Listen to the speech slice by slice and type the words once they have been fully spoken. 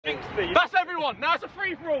me. That's everyone. Now it's a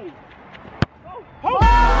free-for-all. Oh.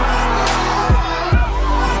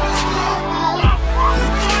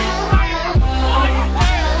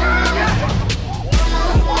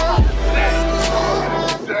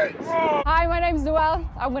 Hi, my name's Noelle.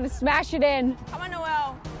 I'm going to smash it in. Come on,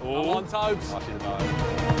 Noelle. Oh. Come on, Tobes.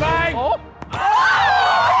 Bang! Oh.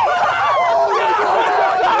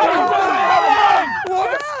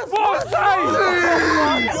 What save?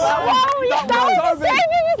 That was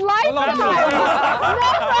saving his life.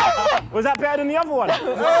 Was that better than the other one? It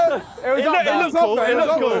looked cool. It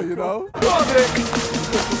looked cool, you know.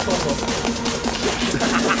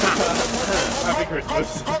 Happy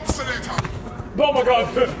Christmas. Oh my god!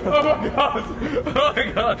 Oh my god! Oh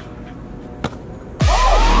my god!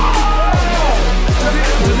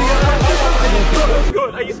 He's good.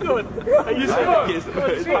 Are you scored? Are you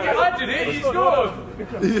scored? I did it. He scored.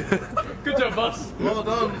 Good job, boss. Well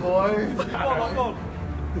done, boy. Come on.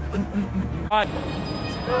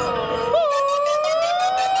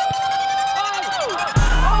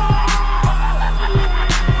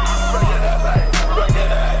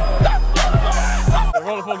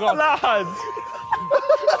 Lads!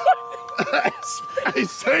 Hey,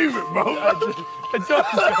 save it, bro. Josh,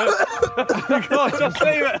 come on, Josh,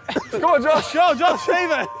 save it. Come on, Josh. Go, Josh,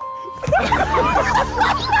 save it.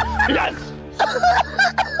 Yes.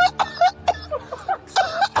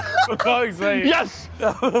 For fuck's sake. Yes.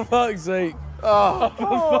 For fuck's sake.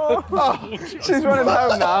 She's running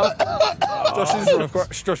home now. Josh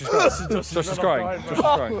is crying.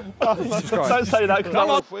 Don't say that. Come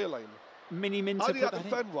on. Miniminter How put that that in.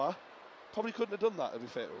 defender probably couldn't have done that, to be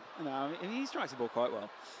fair. No, I mean, he strikes the ball quite well.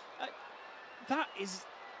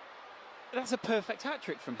 That's a perfect hat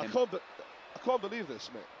trick from him. I can't believe this,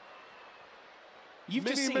 mate. You've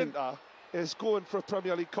just seen. Miniminter is going for a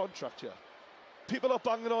Premier League contract here. People are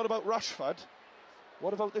banging on about Rashford.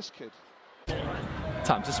 What about this kid?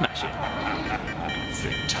 Time to smash it.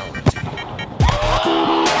 Fatality.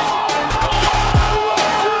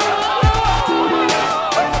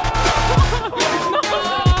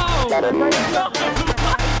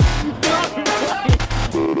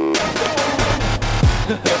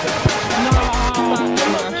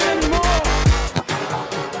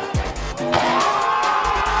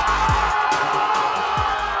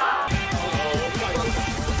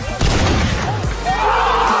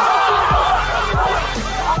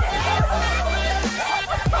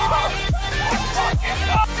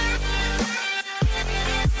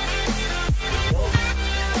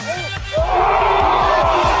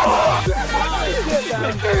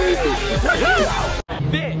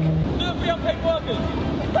 Vic, look for your pink workers.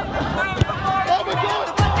 Oh my God!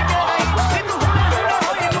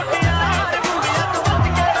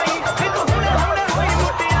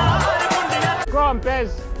 Go on,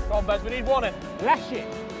 Bez. Come on, Bez, we need one. Lash it.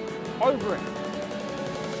 Over it.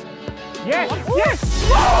 Yes! Yes!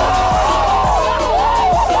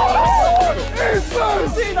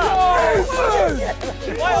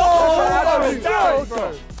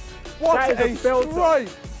 What a strike!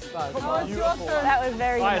 Come on, that was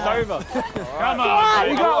very Right, it's nice. over. Come on!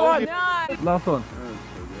 You got one! No. Last one.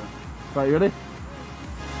 Right, you ready?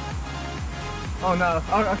 Oh no,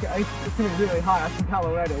 okay, it's going to be really high, I can tell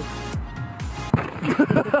already.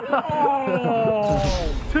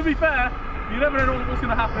 To be fair, you never know what's going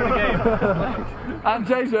to happen in a game. And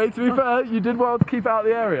JJ, to be fair, you did well to keep out of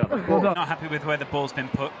the area. Well done. Not happy with where the ball's been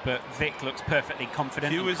put, but Vic looks perfectly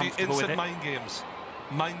confident and comfortable with it. Mind games.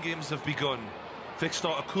 Mind games have begun.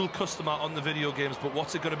 Vikkstar, a cool customer on the video games, but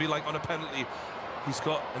what's it going to be like on a penalty? He's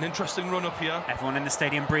got an interesting run up here. Everyone in the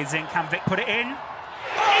stadium breathes in. Can Vic put it in?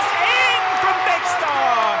 It's in from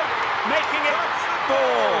Vikkstar, making it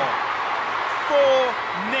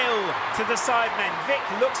 4-0 to the Sidemen. Vic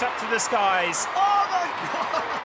looks up to the skies. Oh,